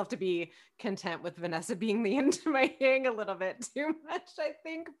allow myself to be content with Vanessa being the yin to my yang a little bit too much, I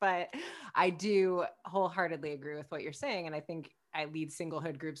think. But I do wholeheartedly agree with what you're saying. And I think I lead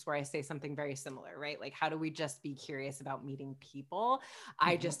singlehood groups where I say something very similar, right? Like, how do we just be curious about meeting people?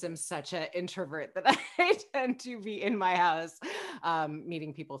 I just am such an introvert that I tend to be in my house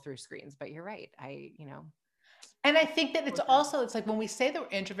meeting people through screens. But you're right. And I think that it's like when we say that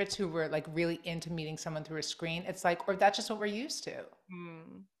we're introverts who were like really into meeting someone through a screen, it's like, or that's just what we're used to.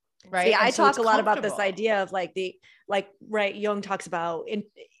 Right. See, I talk a lot about this idea of like right. Jung talks about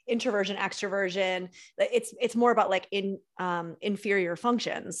introversion, extroversion. It's more about like inferior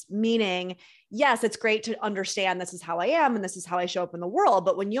functions, meaning, yes, it's great to understand this is how I am and this is how I show up in the world.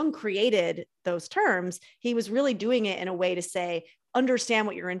 But when Jung created those terms, he was really doing it in a way to say, understand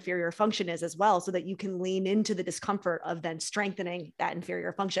what your inferior function is as well, so that you can lean into the discomfort of then strengthening that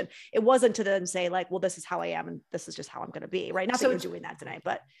inferior function. It wasn't to then say like, well, this is how I am and this is just how I'm going to be, right? Not that you're doing that tonight,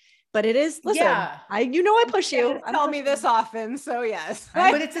 but it is, listen, I push you. Tell me this often. So yes.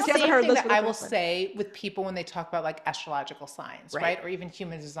 But it's the same thing that I will say with people when they talk about like astrological signs, right? Or even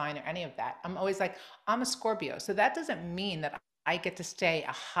human design or any of that. I'm always like, I'm a Scorpio. So that doesn't mean that I get to stay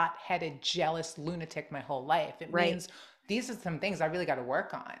a hot-headed, jealous lunatic my whole life. It means these are some things I really got to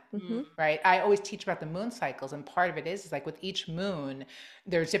work on, right? I always teach about the moon cycles, and part of it is like with each moon,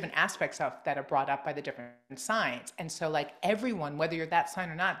 there's different aspects of that are brought up by the different signs. And so like everyone, whether you're that sign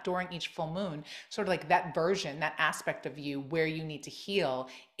or not, during each full moon, sort of like that version, that aspect of you where you need to heal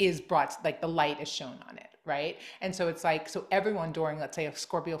is brought, like the light is shown on it, right? And so it's like, so everyone during, let's say, a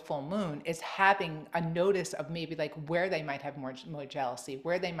Scorpio full moon is having a notice of maybe like where they might have more jealousy,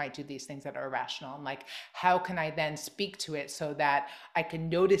 where they might do these things that are irrational, and like, how can I then speak to it so that I can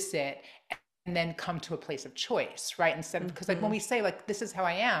notice it and then come to a place of choice, right? Instead of, because like when we say like, this is how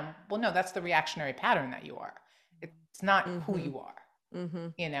I am, well, no, that's the reactionary pattern that you are. It's not who you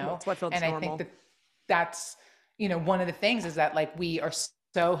are, you know? It's what feels and normal. I think that's, you know, one of the things is that like we are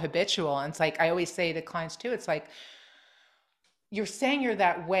so habitual. And it's like, I always say to clients too, it's like, you're saying you're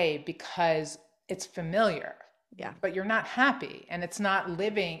that way because it's familiar, but you're not happy and it's not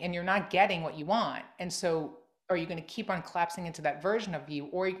living and you're not getting what you want. And so are you going to keep on collapsing into that version of you?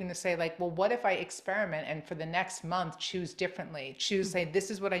 Or are you going to say like, well, what if I experiment and for the next month choose differently, say,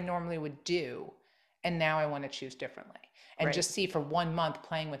 this is what I normally would do. And now I want to choose differently. And just see for 1 month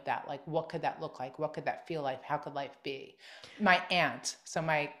playing with that, like, what could that look like? What could that feel like? How could life be? My aunt, so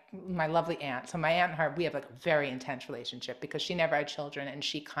my lovely aunt, so my aunt and her, we have like a very intense relationship because she never had children, and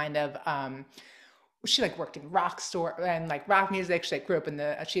she kind of, she like worked in rock store and like rock music. She like grew up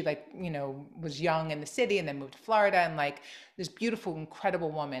she like, you know, was young in the city and then moved to Florida, and like this beautiful, incredible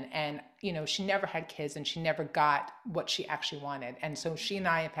woman. And, you know, she never had kids and she never got what she actually wanted. And so she and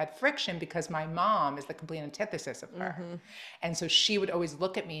I have had friction because my mom is the complete antithesis of her. And so she would always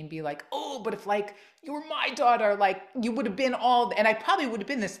look at me and be like, oh, but if like you were my daughter, like you would have been and I probably would have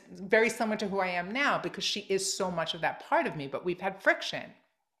been this very similar to who I am now, because she is so much of that part of me, but we've had friction.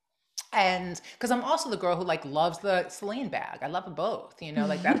 And because I'm also the girl who like loves the Celine bag. I love them both, you know,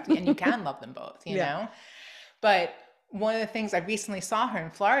 like that. And you can love them both, you know. But one of the things, I recently saw her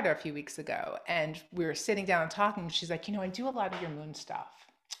in Florida a few weeks ago, and we were sitting down and talking. She's like, you know, I do a lot of your moon stuff.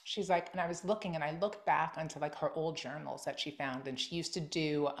 She's like, and I was looking and I looked back onto like her old journals that she found, and she used to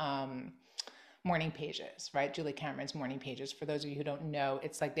do morning pages, right? Julie Cameron's morning pages. For those of you who don't know,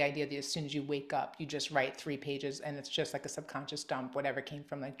 it's like the idea that as soon as you wake up, you just write 3 pages and it's just like a subconscious dump, whatever came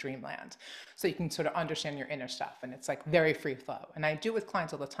from like dreamland. So you can sort of understand your inner stuff. And it's like very free flow. And I do it with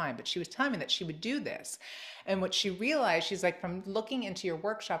clients all the time, but she was telling me that she would do this. And what she realized, she's like, from looking into your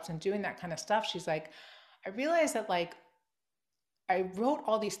workshops and doing that kind of stuff, she's like, I realized that like I wrote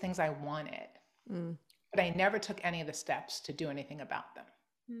all these things I wanted, but I never took any of the steps to do anything about them.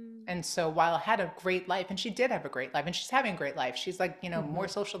 And so while I had a great life, and she did have a great life, and she's having a great life, she's like, you know, more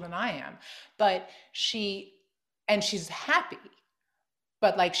social than I am, but she's happy.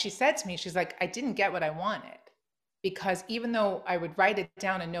 But like she said to me, she's like, I didn't get what I wanted, because even though I would write it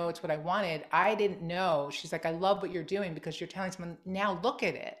down and know it's what I wanted, I didn't know. She's like, I love what you're doing because you're telling someone, now look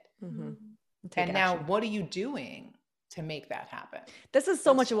at it. And now what are you doing to make that happen? This is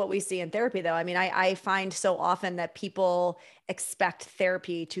so much of what we see in therapy, though. I mean, I find so often that people expect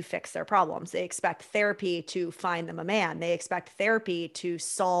therapy to fix their problems. They expect therapy to find them a man. They expect therapy to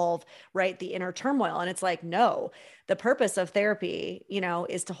solve, right, the inner turmoil. And it's like, no, the purpose of therapy, you know,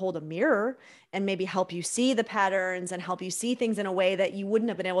 is to hold a mirror and maybe help you see the patterns and help you see things in a way that you wouldn't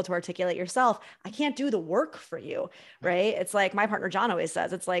have been able to articulate yourself. I can't do the work for you, right? It's like my partner John always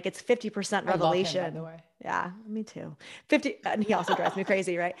says, it's like it's 50% revelation. I love him, by the way. Yeah, me too. 50, and he also drives me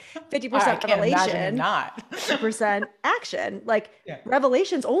crazy, right? 50% I revelation, not. 50% action. Like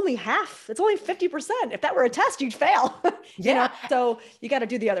revelation's only half. It's only 50%. If that were a test, you'd fail. You know, so you got to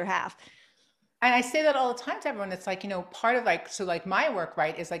do the other half. And I say that all the time to everyone. It's like, you know, part of like, so like my work,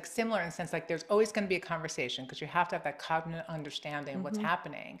 right, is like similar in the sense like there's always going to be a conversation because you have to have that cognitive understanding of what's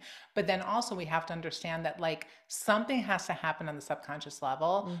happening. But then also we have to understand that like something has to happen on the subconscious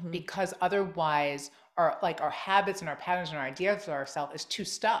level because otherwise our habits and our patterns and our ideas of ourselves is too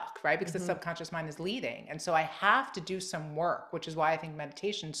stuck, right? Because the subconscious mind is leading. And so I have to do some work, which is why I think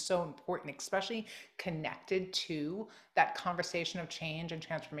meditation is so important, especially connected to that conversation of change and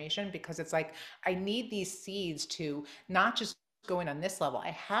transformation, because it's like, I need these seeds to not just go in on this level.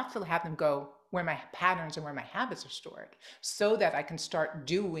 I have to have them go where my patterns and where my habits are stored so that I can start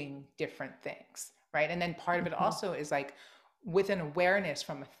doing different things, right? And then part of it also is like, with an awareness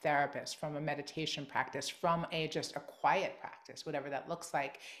from a therapist, from a meditation practice, from just a quiet practice, whatever that looks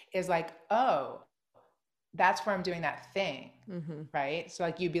like, is like, oh, that's where I'm doing that thing, right? So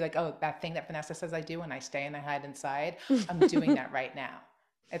like you'd be like, oh, that thing that Vanessa says I do when I stay and I hide inside, I'm doing that right now.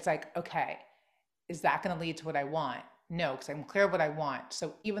 It's like, okay, is that going to lead to what I want? No, because I'm clear of what I want.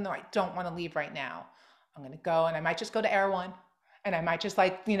 So even though I don't want to leave right now, I'm going to go, and I might just go to Erewhon, and I might just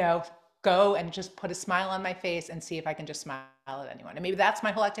like, you know, go and just put a smile on my face and see if I can just smile at anyone. And maybe that's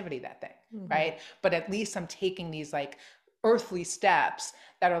my whole activity that day, right? But at least I'm taking these like earthly steps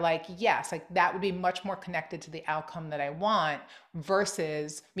that are like, yes, like that would be much more connected to the outcome that I want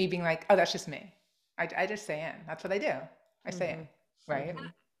versus me being like, oh, that's just me. I just stay in. That's what I do. I stay in, right?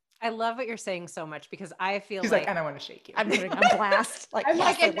 I love what you're saying so much because I feel She's like, I don't want to shake you. I'm putting on blast. Like, I'm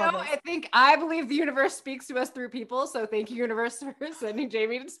yes, like, I believe the universe speaks to us through people. So thank you, universe, for sending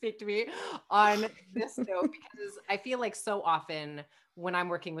Jamie to speak to me on this note, because I feel like so often when I'm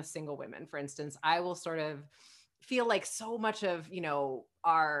working with single women, for instance, I will sort of feel like so much of, you know,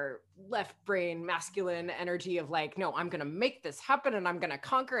 our left brain masculine energy of like, no, I'm going to make this happen and I'm going to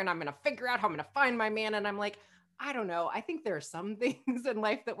conquer and I'm going to figure out how I'm going to find my man. And I'm like, I don't know. I think there are some things in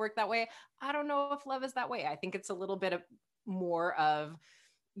life that work that way. I don't know if love is that way. I think it's a little bit of more of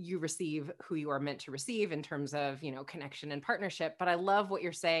you receive who you are meant to receive in terms of, you know, connection and partnership. But I love what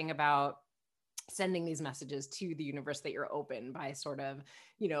you're saying about sending these messages to the universe that you're open by sort of,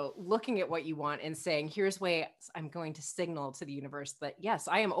 you know, looking at what you want and saying, here's way I'm going to signal to the universe that, yes,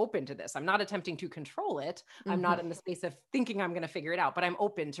 I am open to this. I'm not attempting to control it. I'm not in the space of thinking I'm going to figure it out, but I'm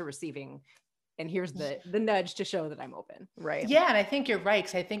open to receiving. And here's the nudge to show that I'm open. Right. Yeah. And I think you're right.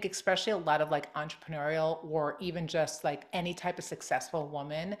 Cause I think especially a lot of like entrepreneurial or even just like any type of successful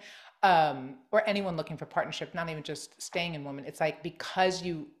woman, or anyone looking for partnership, not even just staying in woman. It's like, because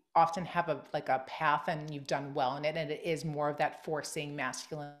you often have a path and you've done well in it, and it is more of that forcing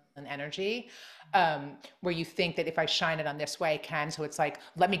masculine energy, where you think that if I shine it on this way, I can. So it's like,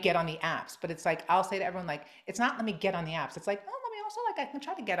 let me get on the apps. But it's like, I'll say to everyone, like, it's not let me get on the apps. It's like, oh, let me also, like, I can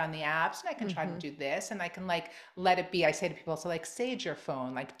try to get on the apps and I can try to do this and I can like let it be. I say to people, so like sage your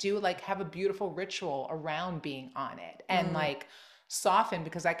phone, like do like have a beautiful ritual around being on it, and like soften,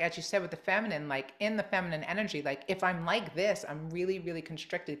 because like as you said with the feminine, like in the feminine energy, like if I'm like this, I'm really, really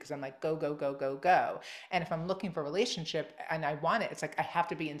constricted because I'm like go, go, go, go, go. And if I'm looking for a relationship and I want it, it's like I have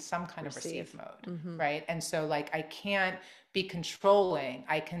to be in some kind of receive mode, right? And so like I can't be controlling.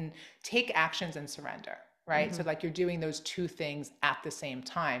 I can take actions and surrender. right? So like you're doing those two things at the same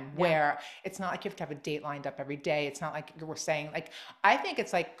time, where it's not like you have to have a date lined up every day. It's not like we're saying, like, I think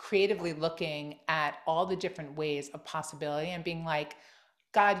it's like creatively looking at all the different ways of possibility and being like,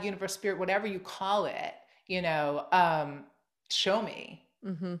 God, universe, spirit, whatever you call it, show me.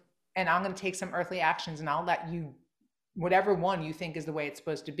 And I'm going to take some earthly actions, and I'll let you, whatever one you think is the way it's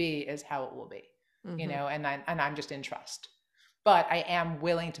supposed to be is how it will be, and I'm just in trust, but I am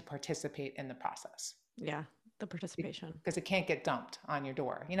willing to participate in the process. Yeah. The participation. Because it can't get dumped on your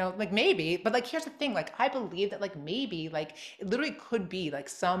door, like maybe, but like, here's the thing. Like, I believe that like, maybe like it literally could be like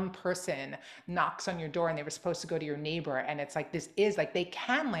some person knocks on your door and they were supposed to go to your neighbor. And it's like, this is like, they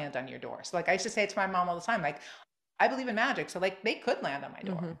can land on your door. So like, I used to say it to my mom all the time, like, I believe in magic. So like they could land on my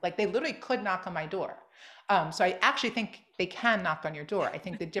door. Like they literally could knock on my door. So I actually think they can knock on your door. I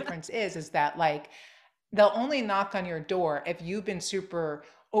think the difference is that like, they'll only knock on your door if you've been super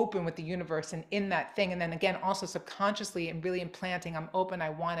open with the universe and in that thing. And then again, also subconsciously and really implanting, I'm open, I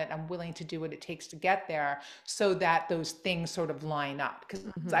want it, I'm willing to do what it takes to get there, so that those things sort of line up.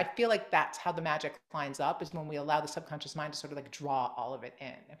 Because I feel like that's how the magic lines up, is when we allow the subconscious mind to sort of like draw all of it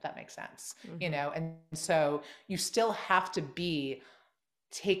in, if that makes sense, And so you still have to be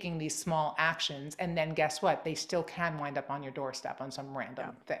taking these small actions, and then guess what? They still can wind up on your doorstep on some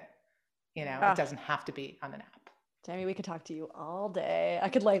random thing. It doesn't have to be on an app. Jamie, we could talk to you all day. I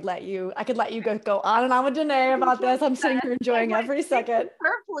could let you go on and on with Danae about this. I'm sitting here enjoying every second.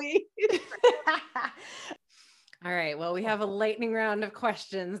 Please. All right. Well, we have a lightning round of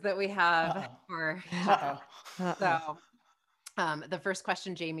questions that we have for. So, the first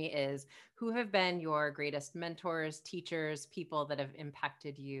question, Jamie, is: who have been your greatest mentors, teachers, people that have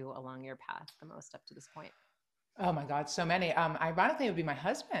impacted you along your path the most up to this point? Oh my God, so many. Ironically, it would be my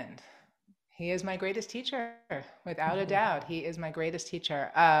husband. He is my greatest teacher, without a doubt. He is my greatest teacher.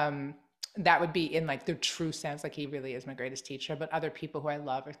 That would be in like the true sense, like he really is my greatest teacher. But other people who I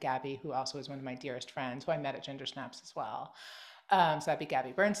love are Gabby, who also is one of my dearest friends, who I met at Ginger Snaps as well. So that'd be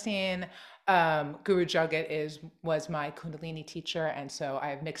Gabby Bernstein. Guru Jagat was my Kundalini teacher, and so I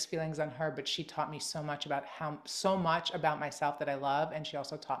have mixed feelings on her. But she taught me so much about myself that I love, and she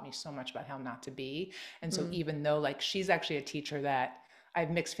also taught me so much about how not to be. And so even though like she's actually a teacher that I have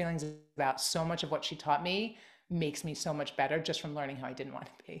mixed feelings about, so much of what she taught me makes me so much better just from learning how I didn't want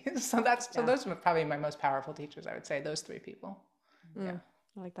to be. So those are probably my most powerful teachers, I would say, those three people. Yeah.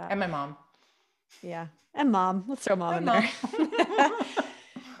 I like that. And my mom. Yeah. And mom. Let's throw mom in there.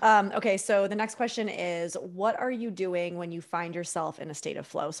 Okay. So the next question is, what are you doing when you find yourself in a state of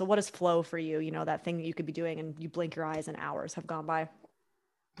flow? So what is flow for you? That thing that you could be doing and you blink your eyes and hours have gone by.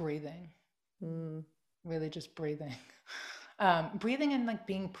 Breathing. Really just breathing. Breathing and like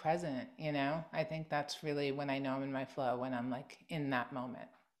being present, I think that's really when I know I'm in my flow, when I'm like in that moment.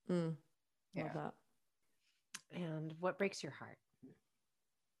 Love that. And what breaks your heart?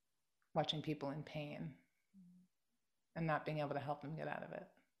 Watching people in pain and not being able to help them get out of it.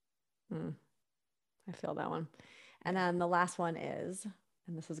 I feel that one. And then the last one is,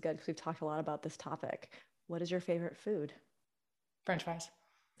 and this is good because we've talked a lot about this topic, what is your favorite food? French fries.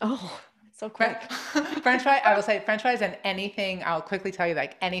 Oh, so quick. French fry. I will say French fries and anything. I'll quickly tell you,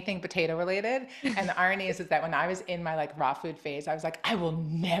 like anything potato related. And the irony is that when I was in my like raw food phase, I was like, I will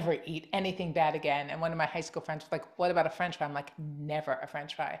never eat anything bad again. And one of my high school friends was like, what about a French fry? I'm like, never a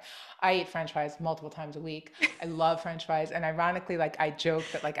French fry. I eat French fries multiple times a week. I love French fries. And ironically, like I joke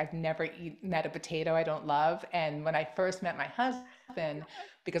that like I've never met a potato I don't love. And when I first met my husband,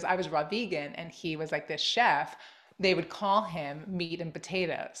 because I was raw vegan and he was like this chef, they would call him Meat and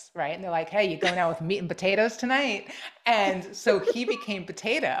Potatoes, right? And they're like, hey, you going out with meat and potatoes tonight? And so he became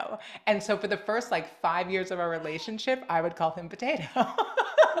Potato. And so for the first like 5 years of our relationship, I would call him Potato.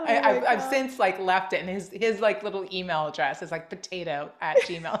 I've since like left it, and his like little email address is like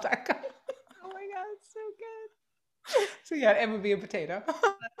potato@gmail.com. Oh my God, it's so good. So yeah, it would be a potato.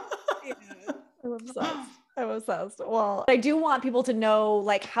 Yeah. I'm obsessed. Well, I do want people to know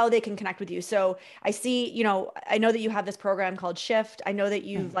like how they can connect with you. So I see, I know that you have this program called Shift. I know that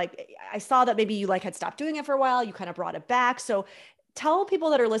you I saw that maybe you like had stopped doing it for a while. You kind of brought it back. So tell people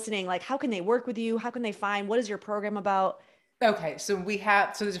that are listening, like, how can they work with you? How can they find, what is your program about? Okay, so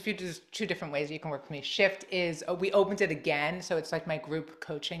there's two different ways you can work with me. Shift is, we opened it again. So it's like my group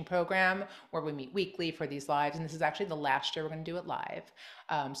coaching program where we meet weekly for these lives. And this is actually the last year we're going to do it live.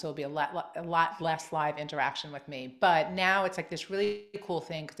 So it'll be a lot less live interaction with me. But now it's like this really cool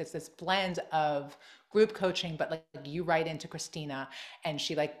thing because it's this blend of group coaching, but like you write into Christina and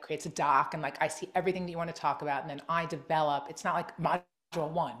she like creates a doc and like I see everything that you want to talk about. And then I develop, it's not like Module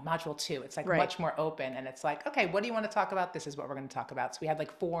 1, Module 2. It's like much more open. And it's like, okay, what do you want to talk about? This is what we're going to talk about. So we had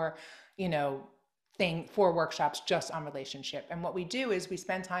like 4, 4 workshops just on relationship. And what we do is we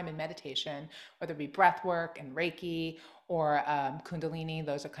spend time in meditation, whether it be breath work and Reiki or Kundalini.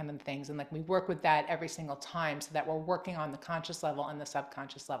 Those are kind of things. And like we work with that every single time so that we're working on the conscious level and the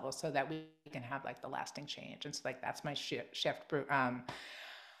subconscious level so that we can have like the lasting change. And so like that's my shift.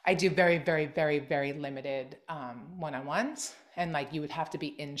 I do very, very, very, very limited one-on-ones. And like you would have to be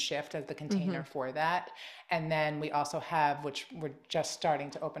in shift as the container for that. And then we also have, which we're just starting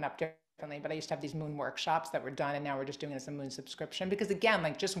to open up differently, but I used to have these moon workshops that were done, and now we're just doing it as a moon subscription, because again,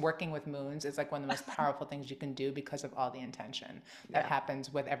 like just working with moons is like one of the most powerful things you can do because of all the intention that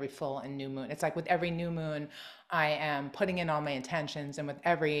happens with every full and new moon. It's like with every new moon, I am putting in all my intentions, and with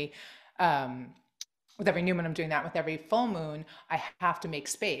every new moon, I'm doing that. With every full moon, I have to make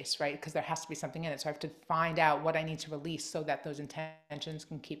space, right? Because there has to be something in it. So I have to find out what I need to release so that those intentions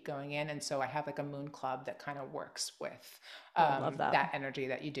can keep going in. And so I have like a moon club that kind of works with that energy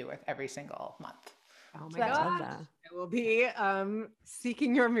that you do with every single month. Oh my God. I will be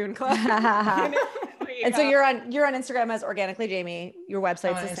seeking your moon club. And so you're on Instagram as Organically Jamie. Your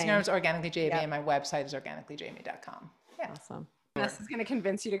website's the same. Instagram is Organically Jamie, and my website is organicallyjamie.com. Yeah. Awesome. This is going to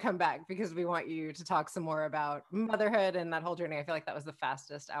convince you to come back because we want you to talk some more about motherhood and that whole journey. I feel like that was the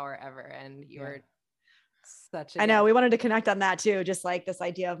fastest hour ever. And you were such a... I know, we wanted to connect on that too. Just like this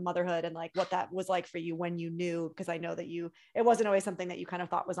idea of motherhood and like what that was like for you when you knew, because I know that it wasn't always something that you kind of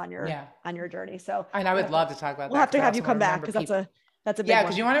thought was on your journey. So, and I would love to talk about that. We'll have to have you come back because that's a big one.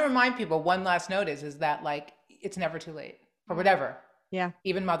 Because you want to remind people, one last note is that like, it's never too late for whatever. Yeah.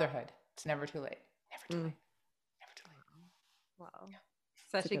 Even motherhood. It's never too late. Never too late. Wow. Yeah.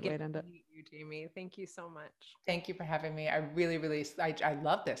 Such a gift to meet you, Jamie. Thank you so much. Thank you for having me. I really, really, I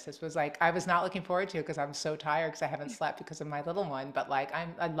love this. This was like, I was not looking forward to it because I'm so tired because I haven't slept because of my little one, but like,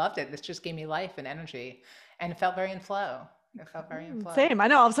 I loved it. This just gave me life and energy, and it felt very in flow. It felt very in flow. Same. I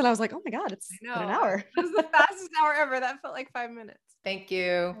know. All of a sudden I was like, oh my God, it's been an hour. It was the fastest hour ever. That felt like 5 minutes. Thank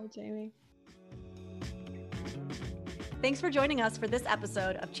you. Hi, Jamie. Thanks for joining us for this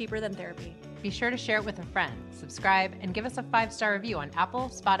episode of Cheaper Than Therapy. Be sure to share it with a friend, subscribe, and give us a 5-star review on Apple,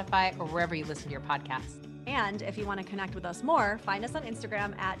 Spotify, or wherever you listen to your podcasts. And if you want to connect with us more, find us on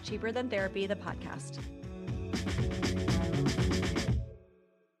Instagram at Cheaper Than Therapy, the podcast.